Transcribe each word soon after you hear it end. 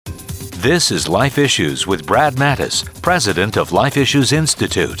This is Life Issues with Brad Mattis, president of Life Issues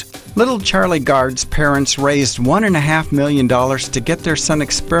Institute. Little Charlie Gard's parents raised $1.5 million to get their son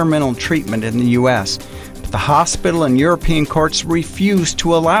experimental treatment in the U.S., but the hospital and European courts refused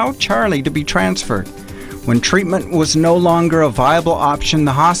to allow Charlie to be transferred. When treatment was no longer a viable option,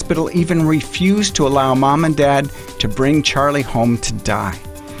 the hospital even refused to allow Mom and Dad to bring Charlie home to die.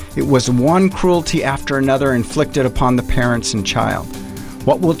 It was one cruelty after another inflicted upon the parents and child.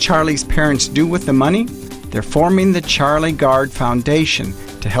 What will Charlie's parents do with the money? They're forming the Charlie Gard Foundation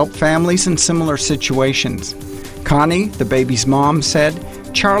to help families in similar situations. Connie, the baby's mom, said,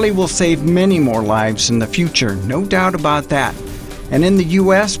 "Charlie will save many more lives in the future, no doubt about that." And in the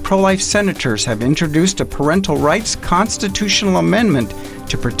U.S., pro-life senators have introduced a parental rights constitutional amendment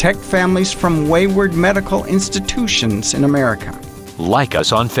to protect families from wayward medical institutions in America. Like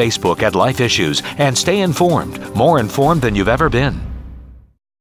us on Facebook at Life Issues and stay informed, more informed than you've ever been.